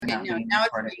not no, being now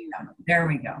recorded. it's being There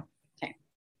we go. okay.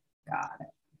 Got it.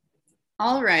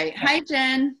 All right. Hi,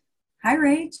 Jen. Hi,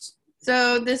 Rach.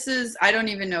 So this is, I don't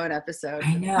even know what episode.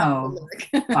 I know.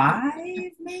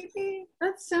 5, maybe?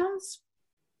 That sounds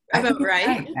I about think it's right. 5,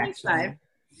 I think actually.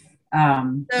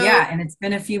 5. So Yeah, and it's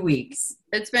been a few weeks.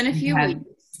 It's been a few weeks.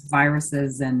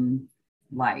 Viruses and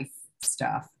life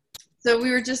stuff. So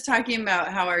we were just talking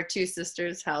about how our two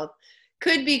sisters' health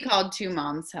could be called two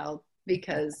moms' health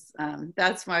because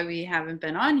that's why we haven't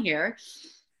been on here.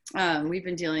 We've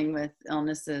been dealing with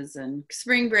illnesses and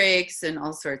spring breaks and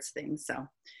all sorts of things.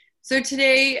 So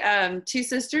today, Two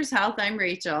Sisters Health, I'm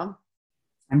Rachel.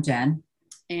 I'm Jen.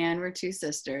 And we're two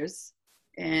sisters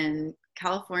in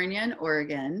California and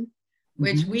Oregon,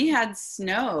 which we had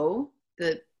snow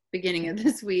the beginning of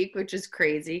this week, which is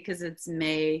crazy because it's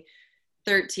May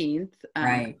 13th.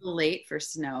 Right. A little late for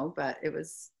snow, but it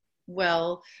was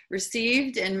well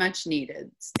received and much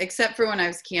needed, except for when I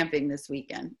was camping this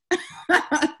weekend.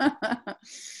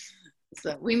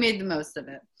 So we made the most of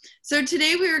it. So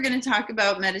today we were going to talk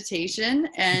about meditation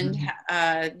and,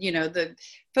 the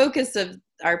focus of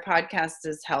our podcast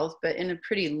is health, but in a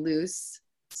pretty loose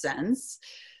sense.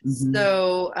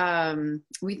 So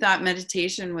we thought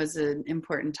meditation was an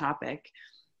important topic.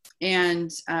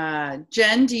 And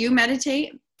Jen, do you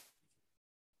meditate?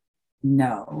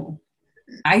 No.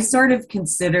 I sort of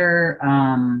consider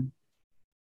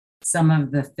some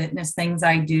of the fitness things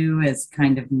I do as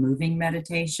kind of moving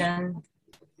meditation.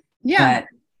 Yeah,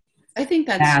 I think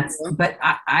that's true. But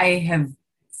I have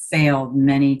failed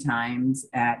many times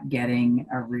at getting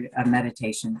a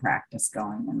meditation practice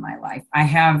going in my life. I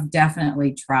have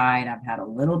definitely tried. I've had a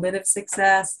little bit of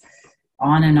success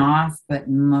on and off, but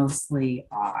mostly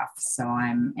off. So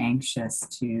I'm anxious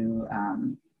to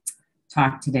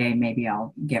talk today. Maybe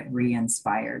I'll get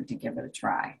re-inspired to give it a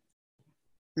try.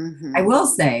 I will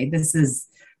say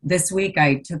this week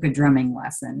I took a drumming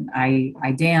lesson.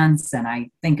 I dance and I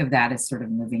think of that as sort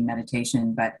of moving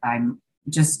meditation, but I'm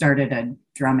just started a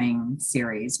drumming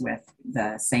series with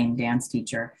the same dance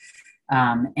teacher.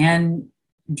 And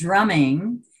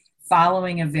drumming,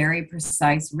 following a very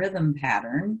precise rhythm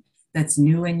pattern that's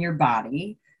new in your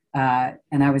body.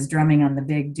 And I was drumming on the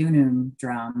big Dunum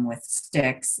drum with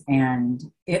sticks, and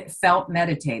it felt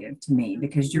meditative to me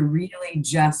because you're really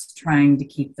just trying to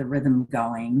keep the rhythm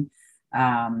going.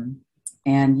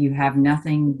 And you have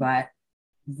nothing but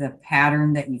the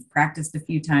pattern that you've practiced a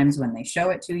few times when they show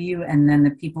it to you, and then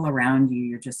the people around you,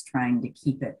 you're just trying to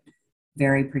keep it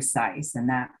very precise. And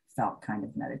that felt kind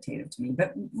of meditative to me.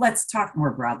 But let's talk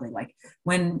more broadly. Like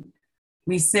when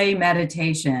we say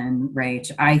meditation,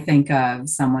 Rach, I think of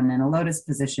someone in a lotus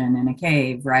position in a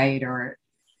cave, right? Or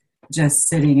just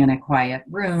sitting in a quiet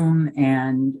room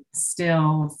and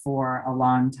still for a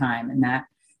long time. And that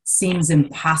seems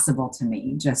impossible to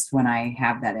me just when I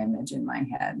have that image in my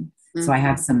head. So I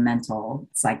have some mental,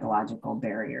 psychological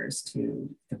barriers to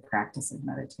the practice of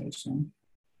meditation.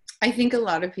 I think a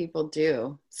lot of people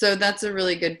do. So that's a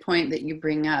really good point that you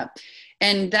bring up.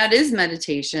 And that is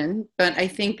meditation, but I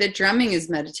think that drumming is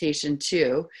meditation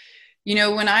too. You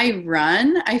know, when I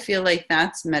run, I feel like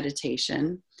that's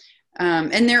meditation.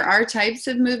 And there are types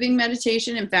of moving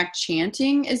meditation. In fact,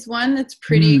 chanting is one that's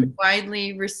pretty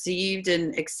widely received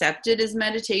and accepted as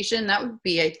meditation. That would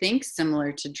be, I think,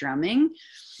 similar to drumming.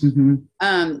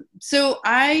 So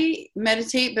I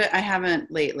meditate, but I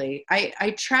haven't lately.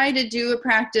 I try to do a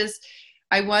practice.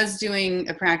 I was doing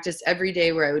a practice every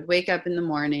day where I would wake up in the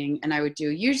morning and I would do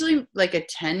usually like a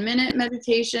 10-minute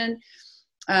meditation.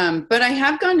 But I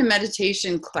have gone to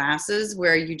meditation classes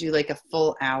where you do like a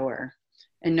full hour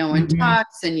and no one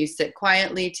talks and you sit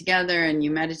quietly together and you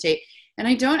meditate. And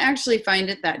I don't actually find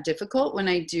it that difficult when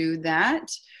I do that.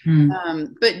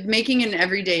 But making an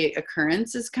everyday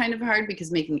occurrence is kind of hard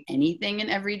because making anything an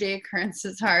everyday occurrence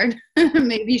is hard,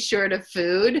 maybe short of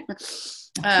food,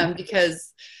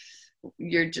 because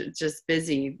you're just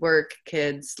busy, work,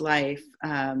 kids, life.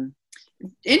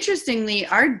 Interestingly,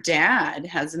 our dad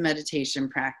has a meditation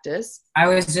practice. I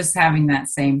was just having that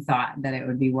same thought that it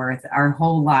would be worth our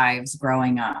whole lives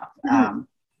growing up.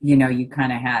 You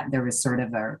kind of there was sort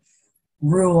of a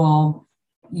rule,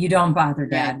 you don't bother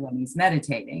dad when he's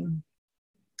meditating.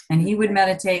 And he would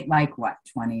meditate like what,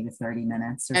 20 to 30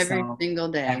 minutes or every so?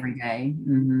 Single day. Every day.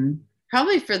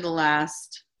 Probably for the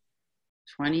last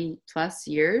 20 plus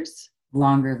years.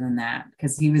 Longer than that,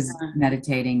 because he was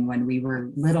meditating when we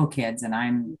were little kids and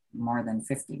I'm more than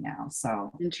 50 now.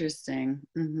 So interesting.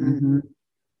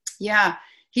 Yeah,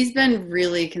 he's been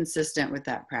really consistent with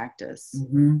that practice.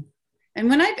 And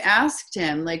when I've asked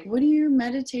him, like, what are you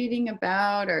meditating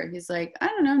about? Or he's like, I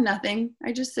don't know, nothing.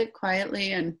 I just sit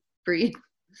quietly and breathe.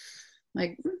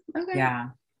 Like, okay. Yeah.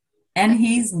 And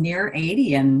he's near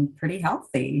 80 and pretty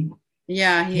healthy.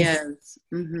 Yeah, he He's, is.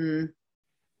 Hmm.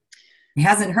 it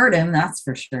hasn't hurt him, that's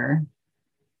for sure.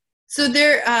 So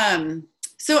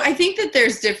so I think that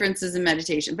there's differences in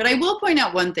meditation, but I will point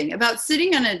out one thing about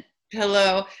sitting on a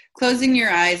pillow, closing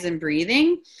your eyes and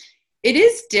breathing. It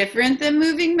is different than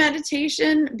moving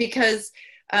meditation because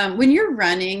when you're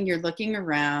running, you're looking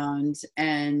around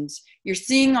and you're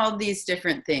seeing all these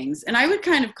different things. And I would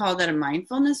kind of call that a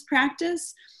mindfulness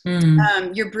practice.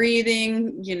 Mm, You're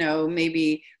breathing,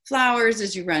 maybe flowers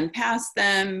as you run past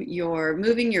them, you're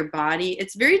moving your body.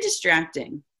 It's very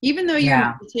distracting. Even though you're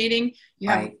yeah, meditating, you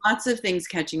have right. lots of things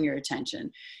catching your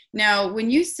attention. Now,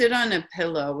 when you sit on a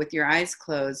pillow with your eyes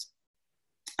closed,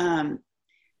 um,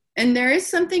 and there is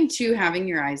something to having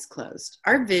your eyes closed.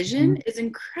 Our vision Mhm. is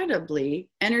incredibly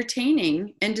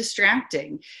entertaining and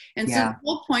distracting. And so the Yeah.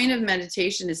 whole point of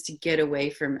meditation is to get away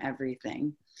from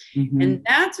everything. And Hmm.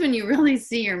 that's when you really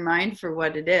see your mind for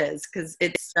what it is, because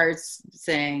it starts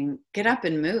saying, get up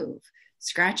and move,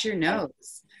 scratch your Right.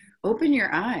 nose, open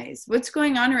your eyes. What's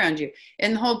going on around you?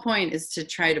 And the whole point is to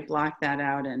try to block that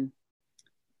out and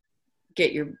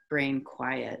get your brain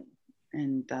quiet.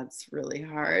 And that's really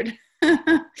hard.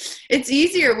 It's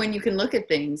easier when you can look at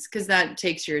things because that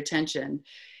takes your attention.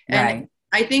 And Right.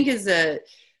 I think as a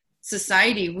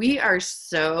society, we are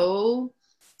so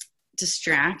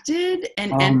distracted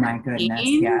and Oh my goodness.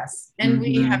 entertained, Yes. and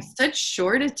we Hmm. have such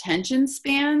short attention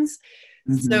spans.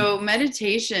 Hmm. So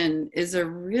meditation is a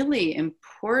really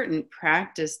important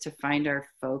practice to find our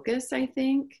focus, I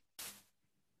think, and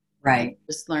Right.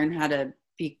 just learn how to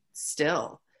be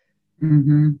still.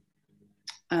 Hmm.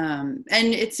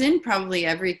 And it's in probably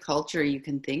every culture you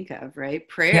can think of, right?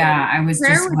 Yeah. I was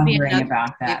Prayer just would be wondering another about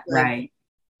type that. of Right.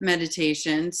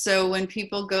 meditation. So when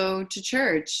people go to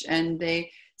church and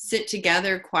they sit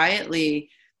together quietly,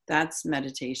 that's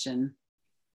meditation.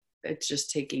 It's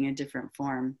just taking a different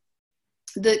form.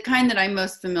 The kind that I'm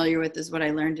most familiar with is what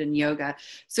I learned in yoga.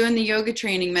 So in the yoga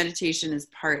training, meditation is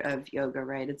part of yoga,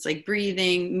 right? It's like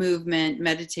breathing, movement,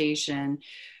 meditation.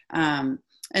 Um,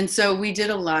 and so we did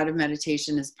a lot of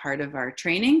meditation as part of our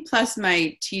training. Plus,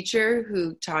 my teacher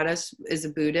who taught us is a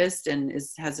Buddhist and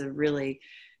has a really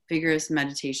vigorous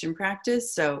meditation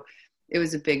practice. So it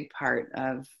was a big part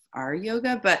of our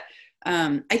yoga. But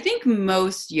I think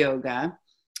most yoga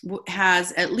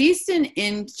has at least an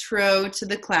intro to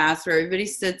the class where everybody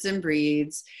sits and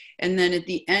breathes. And then at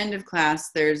the end of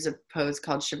class, there's a pose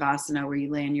called Shavasana where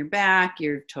you lay on your back,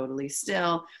 you're totally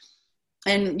still.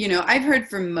 And, I've heard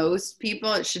from most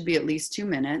people it should be at least 2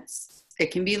 minutes. It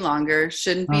can be longer,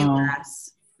 shouldn't be Oh.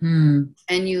 less. Hmm.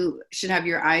 And you should have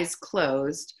your eyes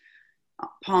closed,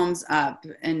 palms up,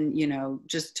 and,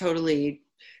 just totally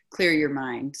clear your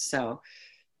mind. So,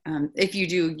 if you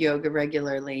do yoga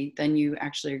regularly, then you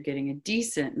actually are getting a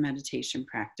decent meditation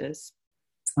practice.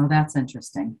 Oh, that's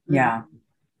interesting. Mhm. Yeah.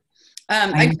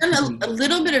 I I've used to done do a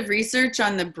little bit of research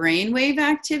on the brainwave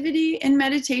activity in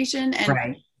meditation, and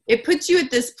right. it puts you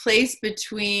at this place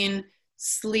between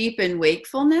sleep and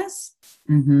wakefulness.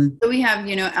 Hmm. So we have,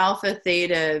 alpha,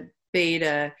 theta,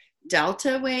 beta,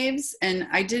 delta waves. And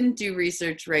I didn't do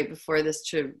research right before this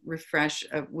to refresh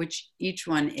which each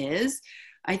one is.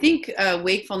 I think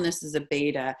wakefulness is a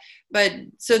beta. But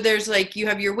so there's like, you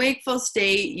have your wakeful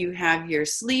state, you have your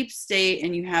sleep state,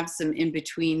 and you have some in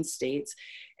between states.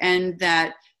 And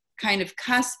that kind of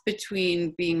cusp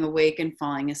between being awake and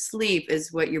falling asleep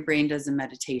is what your brain does in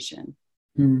meditation.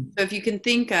 Mm. So if you can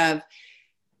think of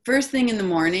first thing in the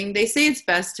morning, they say it's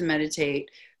best to meditate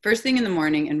first thing in the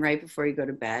morning and right before you go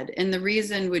to bed. And the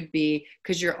reason would be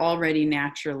because you're already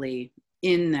naturally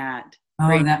in that Oh,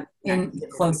 brain that in activity.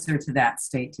 closer to that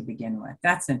state to begin with.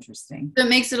 That's interesting. So it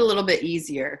makes it a little bit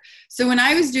easier. So when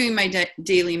I was doing my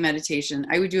daily meditation,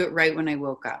 I would do it right when I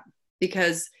woke up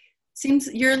because it seems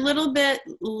you're a little bit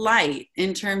light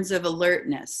in terms of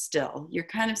alertness still. You're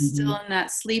kind of still Hmm. in that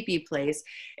sleepy place,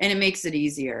 and it makes it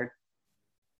easier.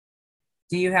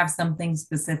 Do you have something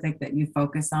specific that you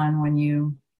focus on when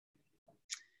you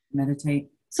meditate?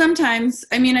 Sometimes,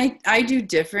 I mean, I do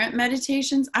different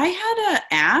meditations. I had an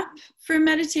app for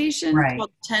meditation Right.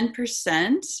 called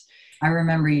 10%, I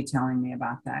remember you telling me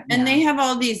about that. and they Yeah. have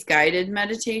all these guided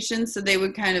meditations. So they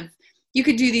would you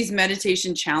could do these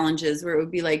meditation challenges where it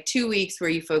would be like 2 weeks where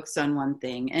you focus on one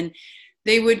thing. And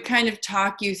they would kind of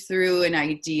talk you through an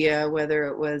idea, whether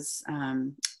it was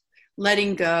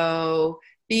letting go,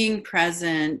 being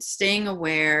present, staying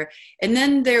aware. And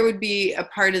then there would be a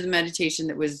part of the meditation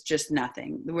that was just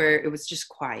nothing, where it was just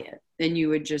quiet. Then you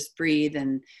would just breathe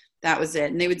and That was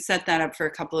it. And they would set that up for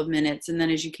a couple of minutes. And then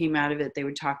as you came out of it, they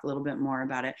would talk a little bit more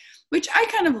about it, which I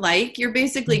kind of like. You're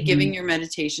basically giving your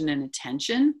meditation an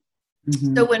attention.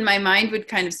 So when my mind would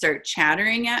kind of start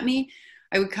chattering at me,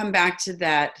 I would come back to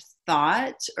that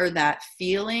thought or that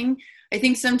feeling. I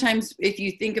think sometimes if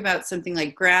you think about something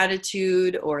like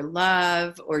gratitude or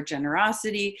love or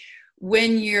generosity,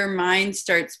 when your mind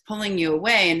starts pulling you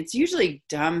away, and it's usually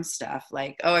dumb stuff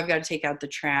like, oh, I've got to take out the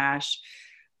trash.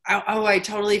 Oh, I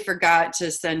totally forgot to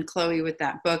send Chloe with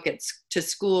that book to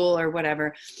school or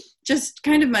whatever. Just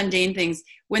kind of mundane things.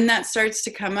 When that starts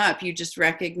to come up, you just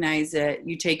recognize it.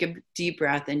 You take a deep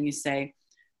breath and you say,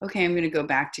 okay, I'm going to go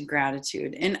back to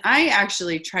gratitude. And I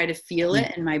actually try to feel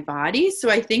it in my body.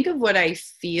 So I think of what I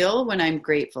feel when I'm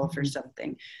grateful for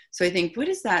something. So I think, what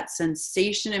is that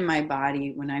sensation in my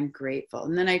body when I'm grateful?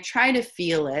 And then I try to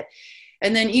feel it.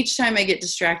 And then each time I get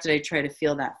distracted, I try to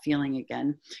feel that feeling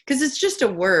again. Because it's just a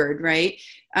word, right?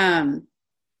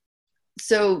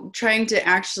 So trying to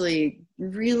actually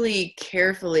really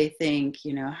carefully think,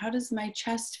 how does my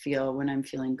chest feel when I'm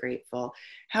feeling grateful?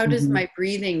 How does my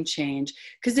breathing change?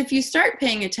 Because if you start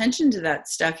paying attention to that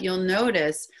stuff, you'll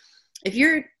notice if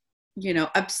you're,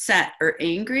 upset or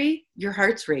angry, your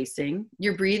heart's racing,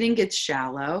 your breathing gets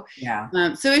shallow.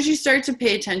 Yeah. So as you start to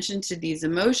pay attention to these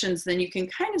emotions, then you can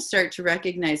kind of start to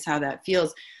recognize how that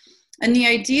feels. And the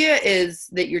idea is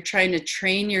that you're trying to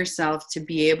train yourself to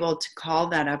be able to call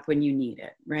that up when you need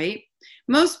it, right?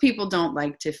 Most people don't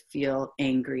like to feel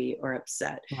angry or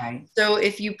upset. Right. So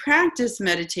if you practice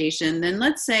meditation, then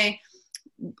let's say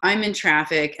I'm in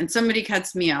traffic and somebody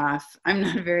cuts me off. I'm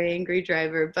not a very angry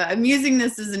driver, but I'm using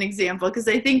this as an example because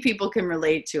I think people can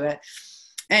relate to it.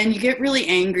 And you get really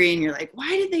angry and you're like, why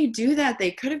did they do that?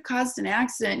 They could have caused an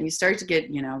accident. And you start to get,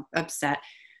 upset.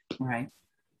 Right.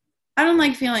 I don't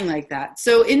like feeling like that.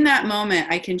 So in that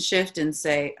moment, I can shift and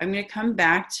say, I'm going to come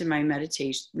back to my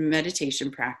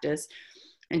meditation practice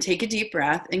and take a deep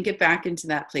breath and get back into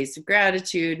that place of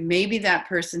gratitude. Maybe that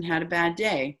person had a bad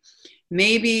day.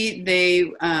 Maybe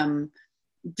they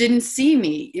didn't see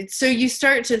me. So you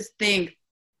start to think,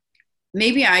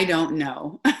 maybe I don't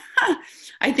know.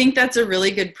 I think that's a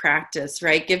really good practice,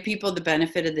 right? Give people the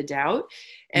benefit of the doubt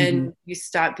and you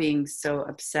stop being so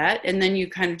upset. And then you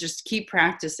kind of just keep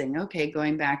practicing. Okay,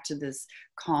 going back to this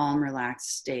calm,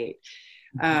 relaxed state.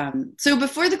 So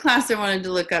before the class, I wanted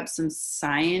to look up some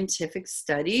scientific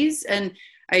studies and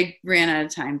I ran out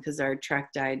of time because our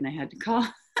truck died and I had to call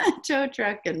a tow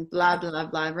truck and blah, blah,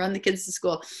 blah, run the kids to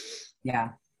school. Yeah.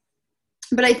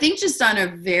 But I think just on a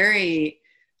very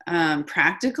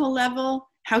practical level,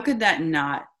 how could that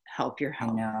not help your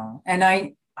health? I know. And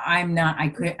I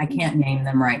can't name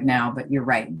them right now, but you're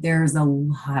right. There's a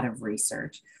lot of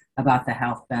research about the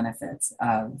health benefits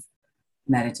of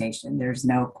meditation. There's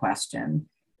no question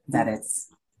that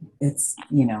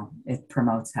it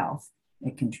promotes health.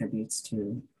 It contributes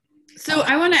to. So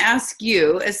I want to ask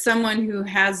you, as someone who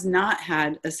has not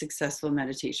had a successful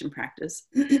meditation practice,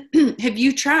 have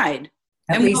you tried?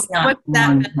 At least not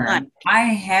long term. Like? I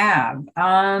have.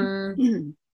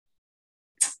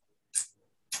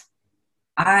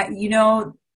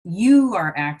 You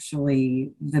are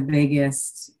actually the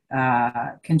biggest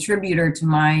contributor to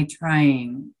my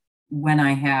trying when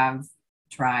I have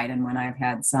tried and when I've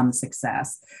had some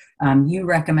success. You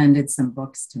recommended some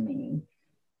books to me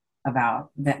about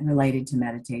that related to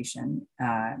meditation.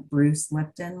 Bruce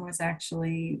Lipton was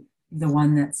actually the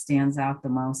one that stands out the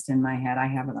most in my head. I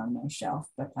have it on my shelf,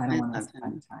 but I don't want to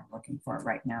spend time looking for it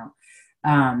right now.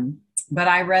 But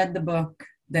I read the book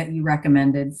that you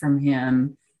recommended from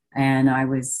him, and I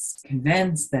was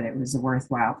convinced that it was a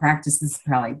worthwhile practice. This is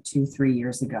probably 2-3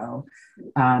 years ago.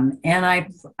 And I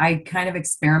kind of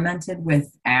experimented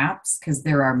with apps because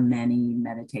there are many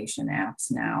meditation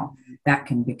apps now that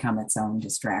can become its own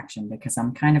distraction because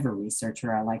I'm kind of a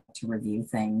researcher. I like to review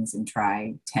things and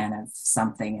try 10 of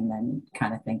something and then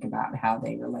kind of think about how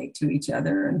they relate to each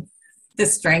other and the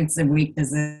strengths and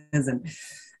weaknesses. And,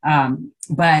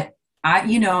 but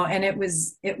and it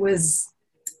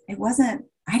wasn't,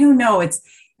 I don't know.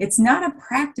 It's not a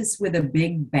practice with a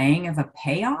big bang of a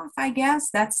payoff, I guess.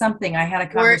 That's something I had a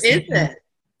conversation.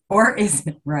 Or is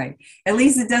it? Right. At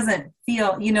least it doesn't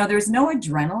feel, there's no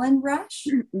adrenaline rush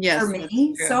for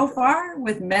me so far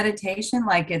with meditation.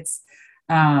 Like it's,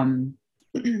 and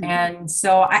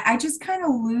so I just kind of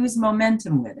lose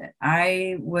momentum with it.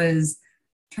 I was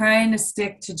trying to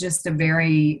stick to just a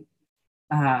very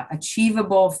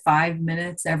achievable 5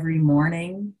 minutes every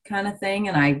morning kind of thing.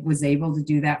 And I was able to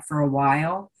do that for a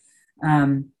while.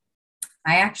 I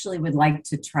actually would like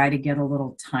to try to get a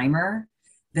little timer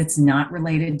that's not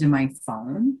related to my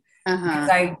phone.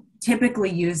 Because typically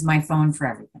use my phone for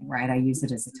everything, right? I use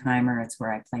it as a timer. It's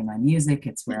where I play my music.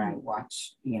 It's where I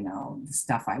watch, the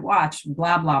stuff I watch,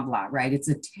 blah, blah, blah, right? It's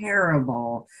a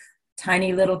terrible,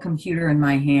 tiny little computer in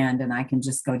my hand, and I can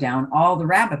just go down all the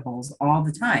rabbit holes all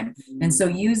the time. And so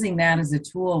using that as a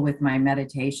tool with my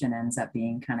meditation ends up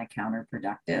being kind of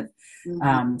counterproductive.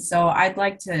 So I'd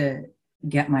like to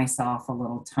get myself a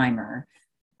little timer.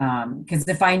 Because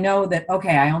if I know that,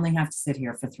 okay, I only have to sit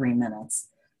here for 3 minutes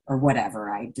or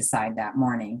whatever I decide that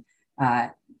morning,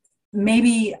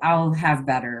 maybe I'll have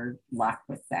better luck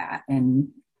with that and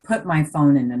put my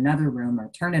phone in another room or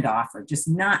turn it off or just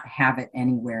not have it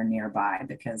anywhere nearby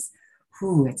because,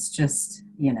 it's just,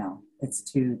 it's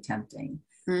too tempting.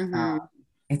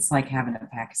 It's like having a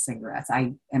pack of cigarettes.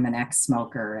 I am an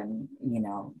ex-smoker and,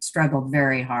 struggled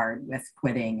very hard with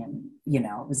quitting and,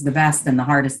 it was the best and the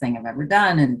hardest thing I've ever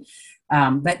done.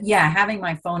 And, but yeah, having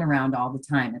my phone around all the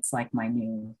time, it's like my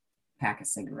new pack of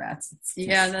cigarettes.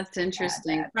 Yeah, that's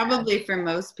interesting. Probably for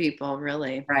most people,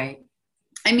 really. Right.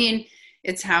 I mean,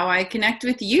 it's how I connect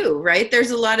with you, right?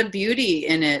 There's a lot of beauty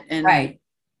in it. And right.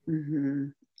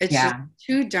 It's just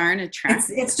too darn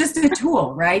attractive. It's just a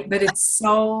tool, right? But it's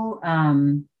so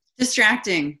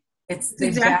distracting. It's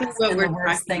exactly what we're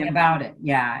worst thing about it.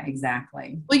 Yeah,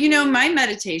 exactly. Well, my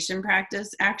meditation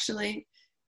practice, actually,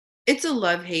 it's a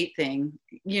love-hate thing.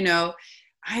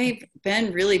 I've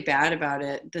been really bad about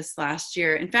it this last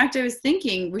year. In fact, I was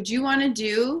thinking, would you want to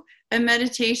do a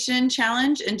meditation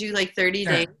challenge and do like 30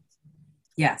 days?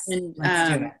 Yes, and,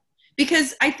 let's do it.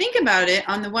 Because I think about it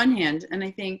on the one hand, and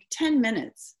I think 10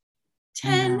 minutes.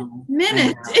 10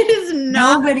 minutes. It is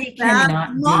not. Nobody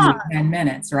cannot do 10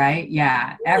 minutes, right?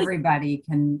 Yeah, everybody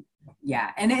can.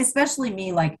 Yeah, and especially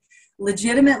me, like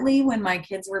legitimately when my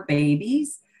kids were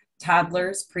babies,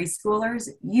 toddlers, preschoolers,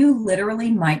 you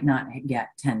literally might not get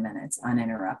 10 minutes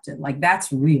uninterrupted. Like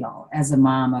that's real as a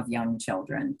mom of young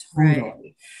children, totally.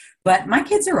 Right. But my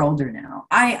kids are older now.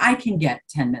 I can get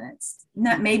 10 minutes.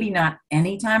 Maybe not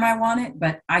anytime I want it,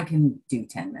 but I can do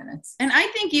 10 minutes. And I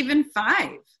think even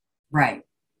 5. Right.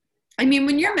 I mean,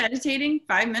 when you're meditating,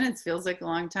 5 minutes feels like a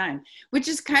long time, which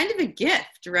is kind of a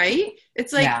gift, right?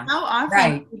 It's like, how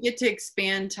often do you get to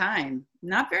expand time?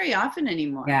 Not very often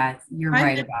anymore. Yeah, you're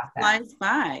right about that. Flies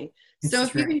by. So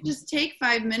if you can just take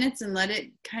 5 minutes and let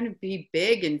it kind of be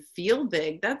big and feel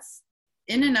big, that's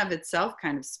in and of itself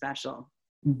kind of special.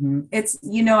 It's,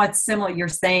 it's similar. You're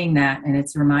saying that, and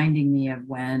it's reminding me of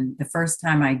when the first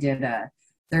time I did a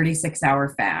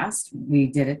 36-hour fast, we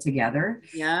did it together.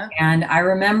 Yeah. And I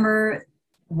remember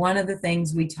one of the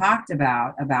things we talked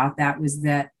about that was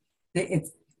that it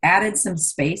added some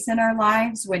space in our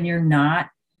lives when you're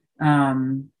not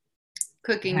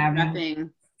cooking, prepping.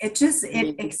 It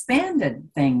expanded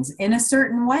things in a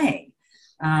certain way.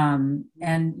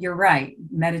 And you're right.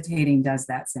 Meditating does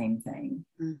that same thing.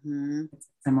 It's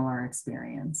a similar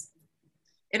experience.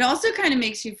 It also kind of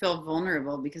makes you feel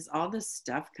vulnerable because all this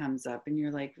stuff comes up and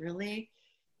you're like, really?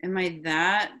 Am I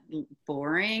that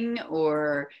boring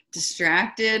or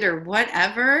distracted or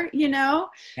whatever,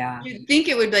 Yeah. You'd think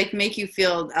it would like make you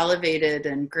feel elevated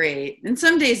and great. And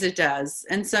some days it does.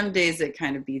 And some days it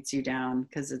kind of beats you down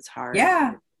because it's hard.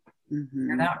 Yeah.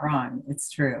 You're not wrong.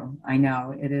 It's true. I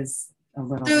know it is a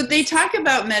little. So they talk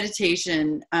about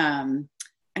meditation, and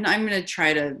I'm going to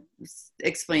try to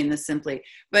explain this simply,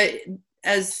 but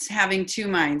as having two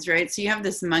minds, right? So you have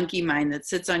this monkey mind that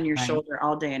sits on your shoulder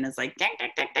all day and is like, ding,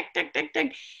 ding, ding, ding, ding, ding,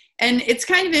 ding. And it's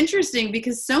kind of interesting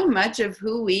because so much of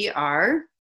who we are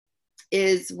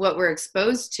is what we're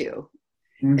exposed to.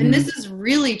 And this is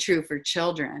really true for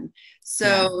children.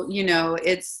 So,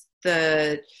 it's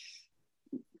the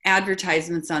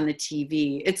advertisements on the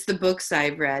TV. It's the books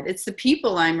I've read. It's the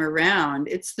people I'm around.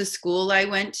 It's the school I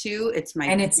went to. It's my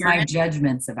and it's my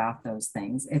judgments about those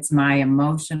things. It's my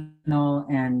emotional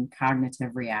and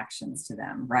cognitive reactions to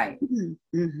them. Right.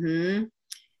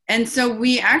 And so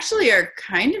we actually are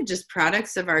kind of just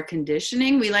products of our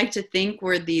conditioning. We like to think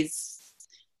we're these,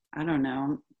 I don't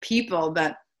know, people,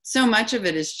 but so much of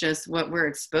it is just what we're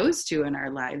exposed to in our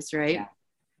lives, right? Yeah.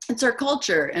 It's our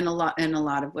culture in a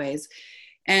lot of ways.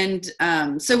 And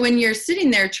so when you're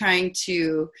sitting there trying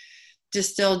to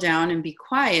distill down and be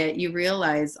quiet, you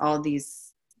realize all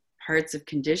these parts of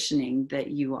conditioning that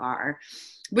you are,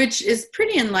 which is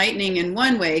pretty enlightening in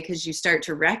one way because you start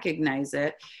to recognize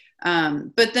it.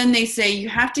 But then they say you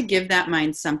have to give that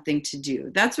mind something to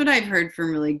do. That's what I've heard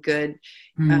from really good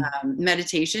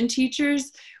meditation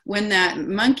teachers. When that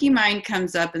monkey mind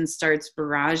comes up and starts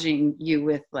barraging you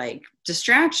with like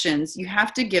distractions, you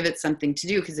have to give it something to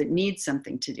do because it needs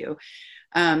something to do.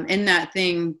 And that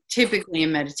thing typically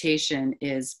in meditation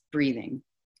is breathing.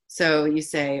 So you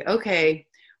say, okay,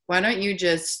 why don't you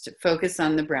just focus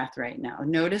on the breath right now?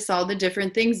 Notice all the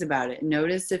different things about it.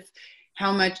 Notice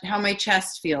how my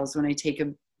chest feels when I take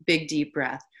a big deep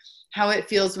breath, how it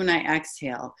feels when I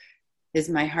exhale. Is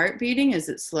my heart beating? Is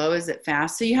it slow? Is it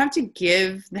fast? So you have to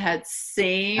give that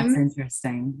same That's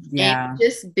interesting. Yeah.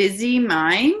 anxious, busy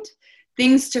mind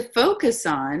things to focus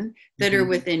on that are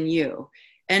within you.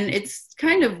 And it's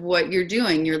kind of what you're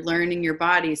doing. You're learning your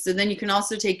body. So then you can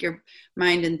also take your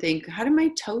mind and think, how do my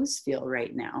toes feel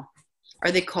right now?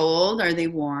 Are they cold? Are they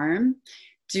warm?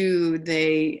 Do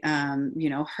they,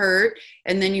 hurt?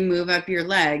 And then you move up your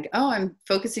leg. Oh, I'm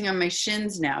focusing on my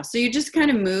shins now. So you just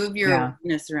kind of move your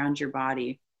awareness around your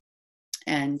body.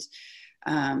 And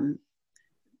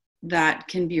that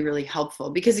can be really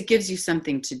helpful because it gives you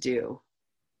something to do.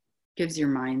 Gives your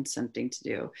mind something to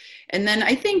do. And then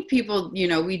I think people,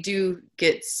 we do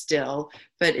get still,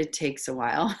 but it takes a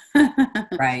while.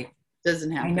 Right.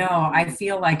 Doesn't happen. I know. I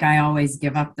feel like I always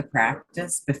give up the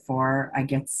practice before I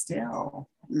get still.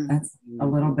 That's a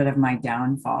little bit of my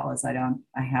downfall is I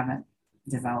haven't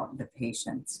developed the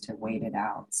patience to wait it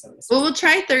out. So well, we'll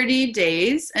try 30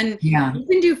 days and you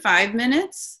can do 5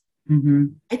 minutes.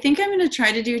 I think I'm going to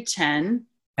try to do 10.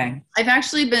 Okay. I've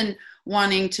actually been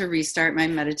wanting to restart my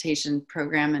meditation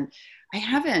program and I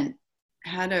haven't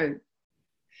had a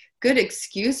good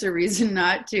excuse or reason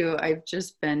not to. I've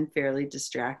just been fairly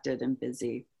distracted and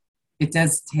busy. It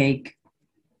does take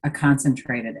a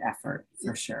concentrated effort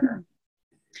for sure.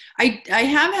 I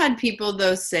have had people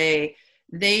though say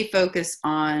they focus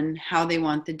on how they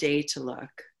want the day to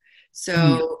look.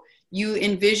 So you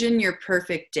envision your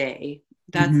perfect day.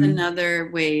 That's another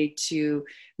way to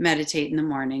meditate in the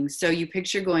morning. So you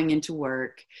picture going into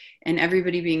work and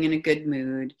everybody being in a good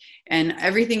mood and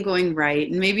everything going right.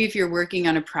 And maybe if you're working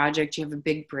on a project, you have a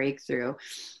big breakthrough.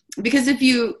 Because if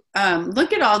you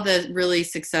look at all the really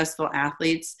successful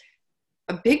athletes,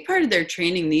 a big part of their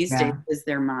training these days is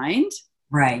their mind.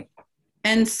 Right.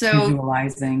 And so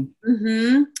visualizing.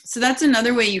 So that's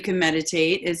another way you can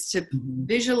meditate is to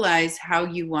visualize how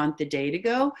you want the day to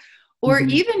go. Or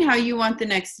even how you want the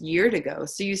next year to go.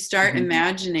 So you start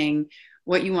imagining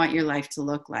what you want your life to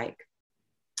look like.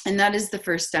 And that is the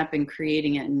first step in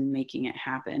creating it and making it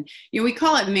happen. We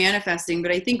call it manifesting, but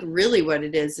I think really what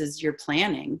it is you're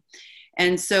planning.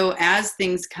 And so as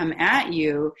things come at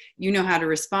you, you know how to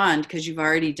respond because you've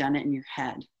already done it in your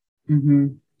head.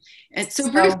 And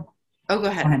so Bruce, go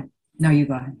ahead. No, you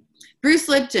go ahead. Bruce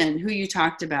Lipton, who you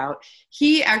talked about,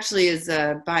 he actually is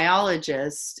a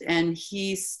biologist and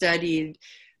he studied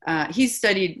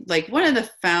like one of the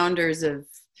founders of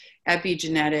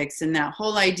epigenetics and that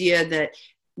whole idea that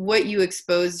what you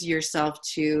expose yourself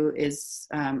to is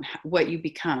what you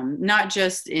become, not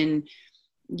just in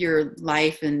your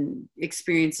life and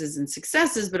experiences and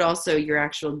successes, but also your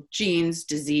actual genes,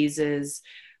 diseases,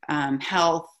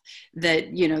 health,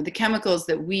 that, the chemicals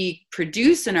that we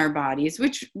produce in our bodies,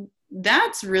 which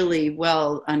that's really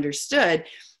well understood.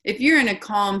 If you're in a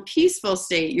calm, peaceful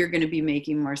state, you're going to be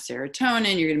making more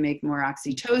serotonin, you're going to make more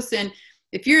oxytocin.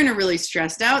 If you're in a really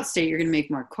stressed out state, you're going to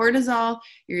make more cortisol,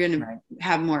 you're going to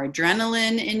have more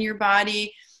adrenaline in your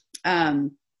body.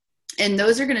 And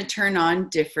those are going to turn on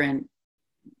different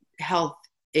health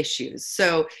issues.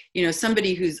 So,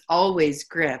 somebody who's always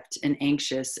gripped and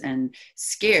anxious and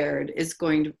scared is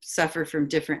going to suffer from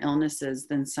different illnesses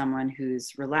than someone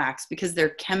who's relaxed because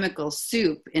their chemical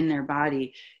soup in their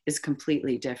body is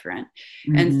completely different.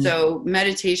 And so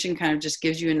meditation kind of just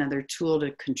gives you another tool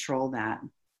to control that.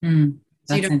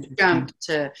 So you don't jump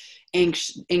to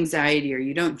anxiety or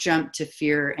you don't jump to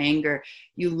fear or anger.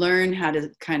 You learn how to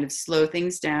kind of slow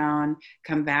things down,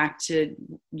 come back to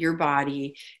your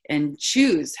body and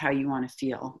choose how you want to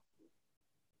feel.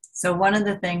 So one of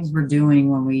the things we're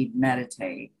doing when we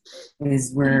meditate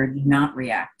is we're not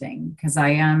reacting because I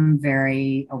am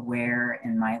very aware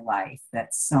in my life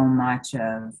that so much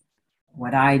of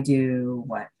what I do,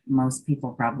 what most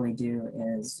people probably do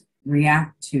is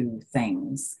react to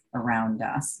things around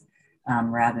us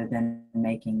rather than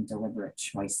making deliberate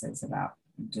choices about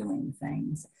doing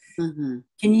things. Can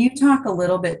you talk a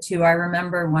little bit too? I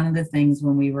remember one of the things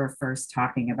when we were first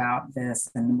talking about this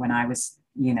and when I was,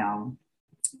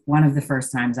 one of the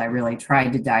first times I really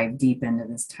tried to dive deep into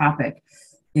this topic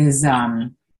is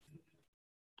the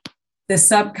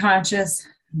subconscious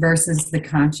versus the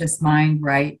conscious mind,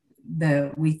 right?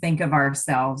 We think of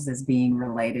ourselves as being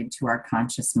related to our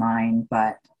conscious mind,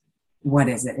 but what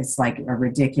is it? It's like a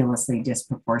ridiculously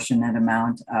disproportionate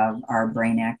amount of our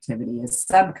brain activity is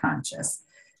subconscious.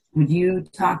 Would you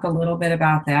talk a little bit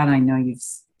about that? I know you've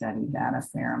studied that a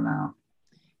fair amount.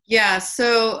 Yeah,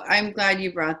 so I'm glad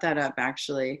you brought that up,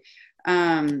 actually.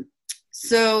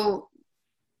 So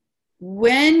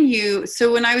when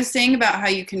I was saying about how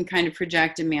you can kind of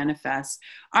project and manifest,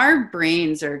 our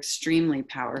brains are extremely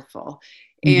powerful.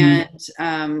 Mhm.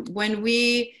 And when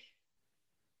we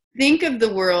think of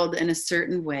the world in a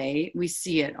certain way, we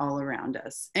see it all around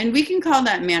us. And we can call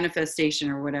that manifestation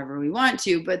or whatever we want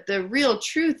to, but the real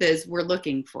truth is we're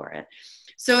looking for it.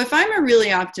 So if I'm a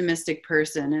really optimistic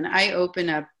person and I open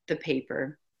up the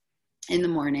paper in the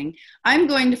morning, I'm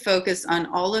going to focus on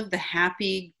all of the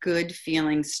happy, good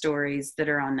feeling stories that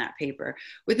are on that paper.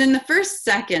 Within the first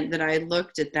second that I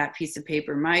looked at that piece of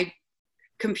paper, my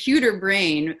computer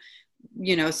brain,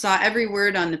 saw every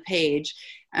word on the page.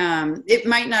 It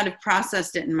might not have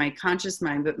processed it in my conscious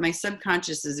mind, but my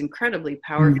subconscious is incredibly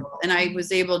powerful. Mm. And I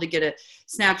was able to get a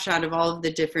snapshot of all of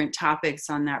the different topics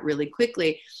on that really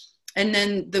quickly. And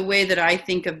then the way that I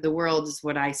think of the world is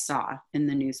what I saw in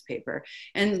the newspaper.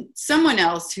 And someone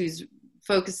else who's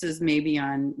focuses maybe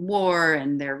on war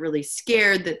and they're really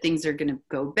scared that things are going to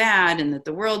go bad and that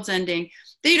the world's ending,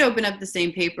 they'd open up the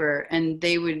same paper and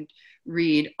they would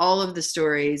read all of the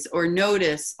stories or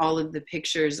notice all of the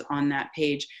pictures on that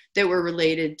page that were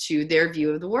related to their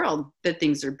view of the world, that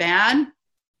things are bad,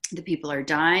 that people are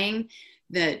dying,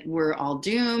 that we're all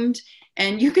doomed.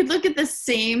 And you could look at the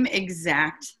same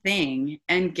exact thing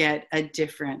and get a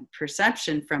different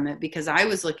perception from it because I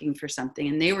was looking for something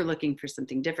and they were looking for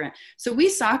something different. So we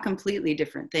saw completely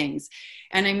different things.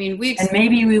 And I mean, And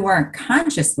maybe we weren't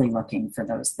consciously looking for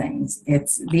those things.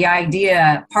 It's the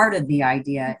idea, part of the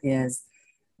idea is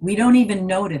we don't even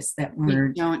notice that we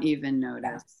don't even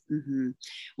notice. Mm-hmm.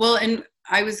 Well, and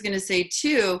I was going to say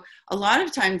too, a lot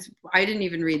of times I didn't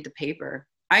even read the paper.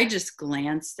 I just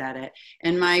glanced at it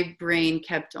and my brain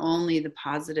kept only the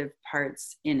positive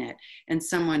parts in it and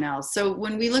someone else. So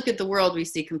when we look at the world, we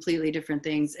see completely different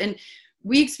things. And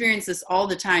we experience this all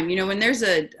the time. When there's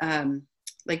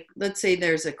like, let's say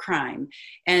there's a crime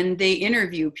and they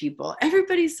interview people,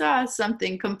 everybody saw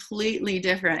something completely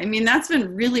different. I mean, that's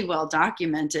been really well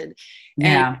documented.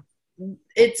 Yeah. And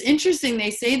it's interesting.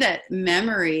 They say that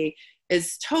memory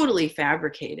is totally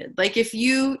fabricated. Like if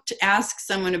you ask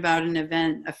someone about an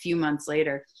event a few months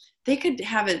later, they could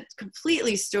have it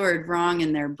completely stored wrong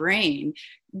in their brain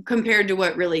compared to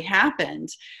what really happened,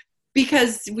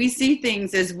 because we see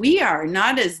things as we are,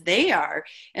 not as they are.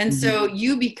 And so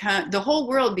the whole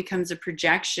world becomes a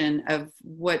projection of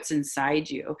what's inside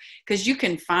you, because you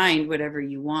can find whatever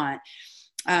you want.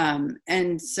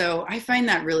 And so I find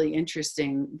that really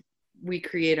interesting. We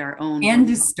create our own. And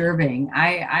disturbing.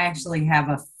 I actually have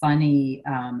a funny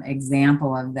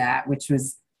example of that, which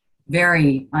was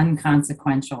very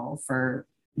unconsequential for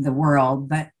the world,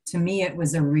 but to me it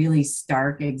was a really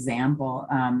stark example.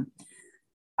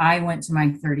 I went to my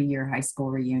 30-year high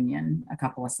school reunion a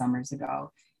couple of summers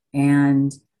ago,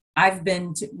 and I've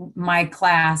been to, my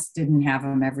class didn't have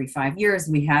them every 5 years.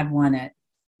 We had one at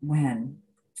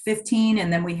 15,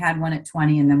 and then we had one at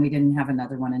 20, and then we didn't have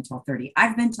another one until 30.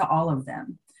 I've been to all of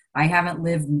them. I haven't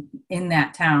lived in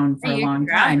that town for a long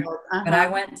time, but I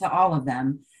went to all of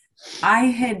them. I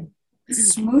had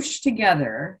smooshed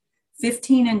together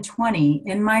 15 and 20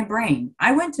 in my brain.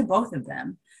 I went to both of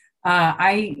them.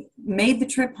 I made the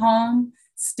trip home,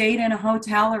 stayed in a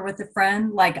hotel or with a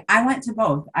friend. Like, I went to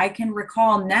both. I can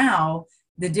recall now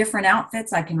the different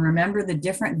outfits. I can remember the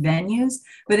different venues,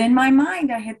 but in my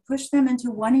mind, I had pushed them into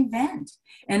one event.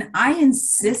 And I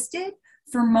insisted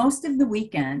for most of the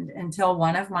weekend until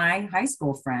one of my high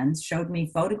school friends showed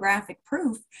me photographic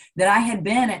proof that I had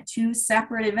been at two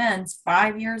separate events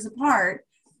 5 years apart.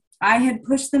 I had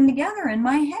pushed them together in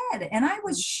my head, and I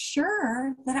was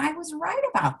sure that I was right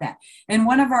about that. And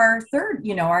one of our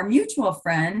our mutual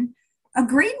friend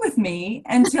agreed with me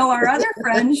until our other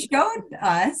friend showed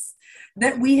us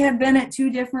that we had been at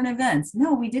two different events.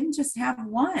 No, we didn't just have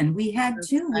one. We had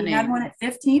two. We had one at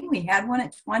 15, we had one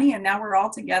at 20, and now we're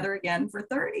all together again for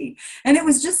 30. And it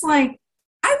was just like,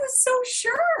 I was so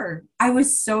sure. I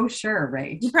was so sure,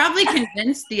 Rach. You probably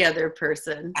convinced the other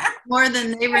person more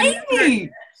than they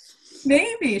remembered.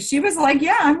 Maybe. She was like,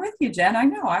 yeah, I'm with you, Jen. I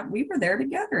know. We were there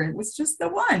together. It was just the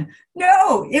one.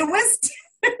 No, it was two.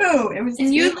 It was and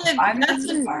two. You live, that's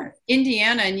in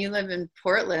Indiana, and you live in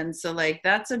Portland. So, like,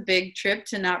 that's a big trip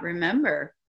to not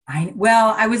remember. I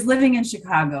was living in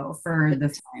Chicago for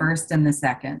the first and the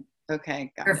second.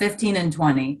 Okay. For 15 and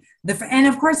 20. And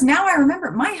of course, now I remember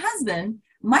my husband,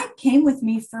 Mike, came with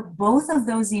me for both of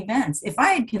those events. If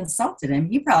I had consulted him,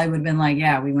 he probably would have been like,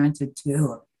 yeah, we went to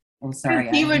two. Oh, sorry.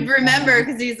 He would remember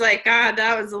because he's like, God,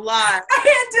 that was a lot. I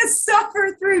had to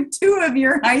suffer through two of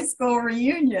your high school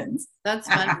reunions. That's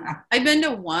funny. I've been to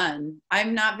one.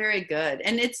 I'm not very good.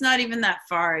 And it's not even that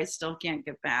far. I still can't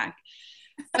get back.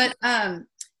 But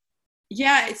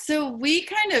Yeah, so we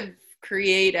kind of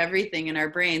create everything in our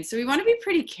brain. So we want to be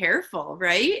pretty careful,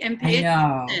 right? And I pay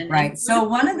know, attention and right? So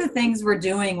one of the things we're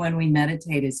doing when we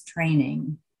meditate is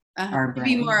training our to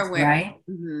be more brains, aware.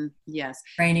 right? Yes.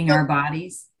 Training So our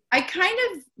bodies. I kind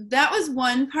of, that was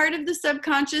one part of the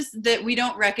subconscious that we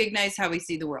don't recognize how we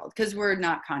see the world because we're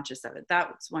not conscious of it. That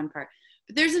was one part.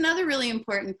 But there's another really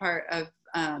important part of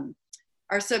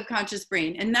our subconscious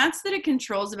brain, and that's that it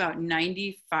controls about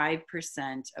 95%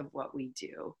 of what we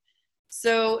do.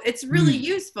 So it's really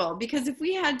useful because if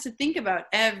we had to think about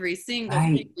every single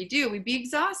thing we do, we'd be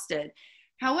exhausted.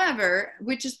 However,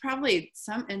 which is probably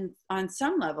on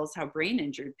some levels how brain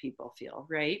injured people feel,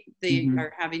 right? They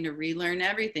are having to relearn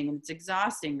everything and it's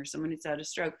exhausting, or someone who's had a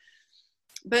stroke.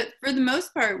 But for the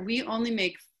most part, we only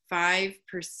make 5%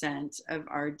 of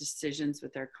our decisions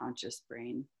with our conscious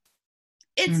brain.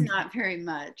 It's not very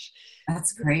much.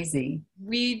 That's crazy.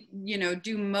 We,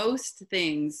 do most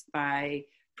things by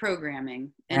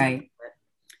programming. Right.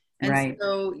 And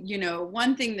so,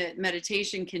 one thing that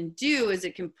meditation can do is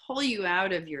it can pull you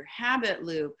out of your habit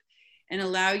loop and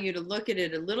allow you to look at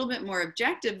it a little bit more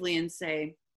objectively and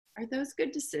say, are those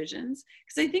good decisions?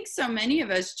 Because I think so many of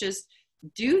us just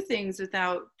do things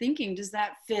without thinking, does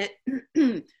that fit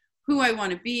who I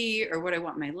want to be or what I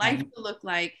want my life to look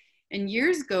like? And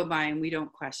years go by and we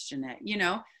don't question it,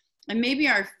 and maybe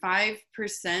our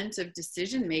 5% of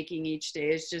decision making each day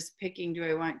is just picking, do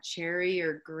I want cherry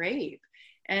or grape?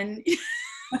 And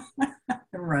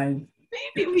right.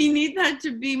 Maybe we need that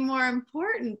to be more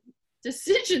important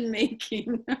decision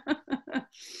making.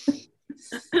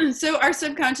 So our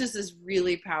subconscious is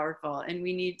really powerful and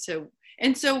we need to,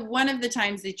 and so one of the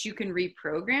times that you can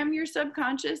reprogram your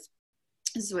subconscious,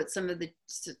 this is what some of the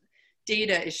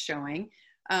data is showing,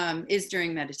 is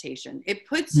during meditation. It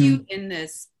puts you in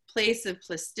this place of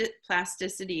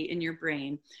plasticity in your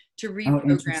brain to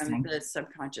reprogram the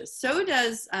subconscious. So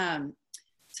does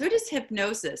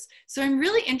hypnosis. So I'm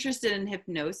really interested in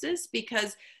hypnosis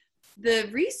because the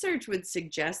research would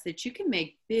suggest that you can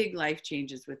make big life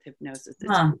changes with hypnosis.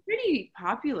 It's pretty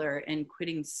popular in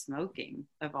quitting smoking,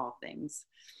 of all things.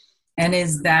 And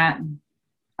is that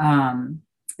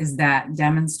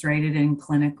demonstrated in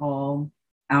clinical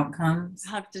outcomes?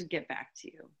 I'll have to get back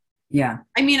to you. Yeah.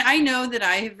 I mean, I know that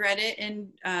I have read it in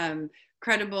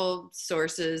credible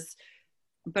sources,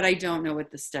 but I don't know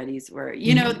what the studies were.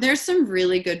 There's some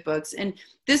really good books. And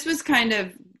this was kind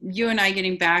of you and I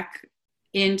getting back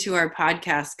into our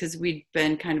podcast because we'd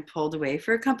been kind of pulled away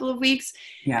for a couple of weeks.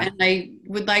 Yeah. And I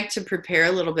would like to prepare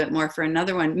a little bit more for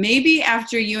another one. Maybe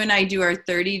after you and I do our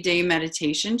 30-day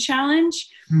meditation challenge,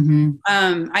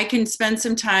 I can spend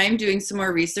some time doing some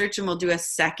more research and we'll do a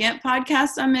second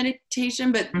podcast on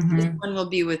meditation, but this one will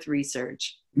be with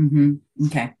research.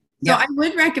 Okay. So I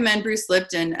would recommend Bruce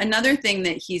Lipton. Another thing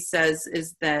that he says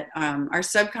is that our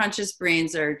subconscious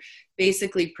brains are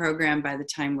basically programmed by the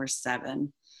time we're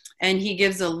 7. And he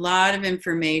gives a lot of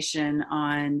information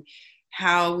on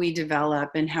how we develop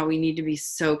and how we need to be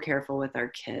so careful with our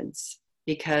kids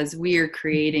because we are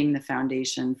creating the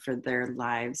foundation for their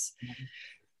lives.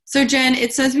 So Jen,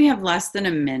 it says we have less than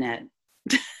a minute.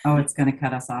 Oh, it's going to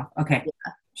cut us off. Okay.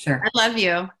 Yeah. Sure. I love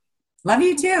you. Love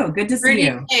you too. Good to see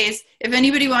you. Days. If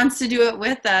anybody wants to do it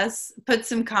with us, put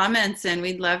some comments in.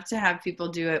 We'd love to have people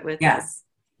do it with us. Yes,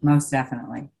 most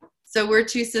definitely. So we're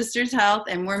Two Sisters Health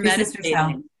and we're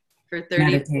meditating for 30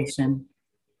 meditation. Days.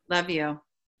 Love you.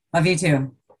 Love you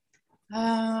too.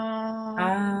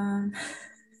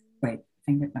 Wait,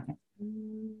 finger. Okay.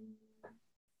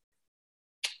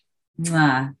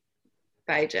 Mwah.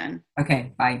 Bye, Jen.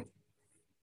 Okay, bye.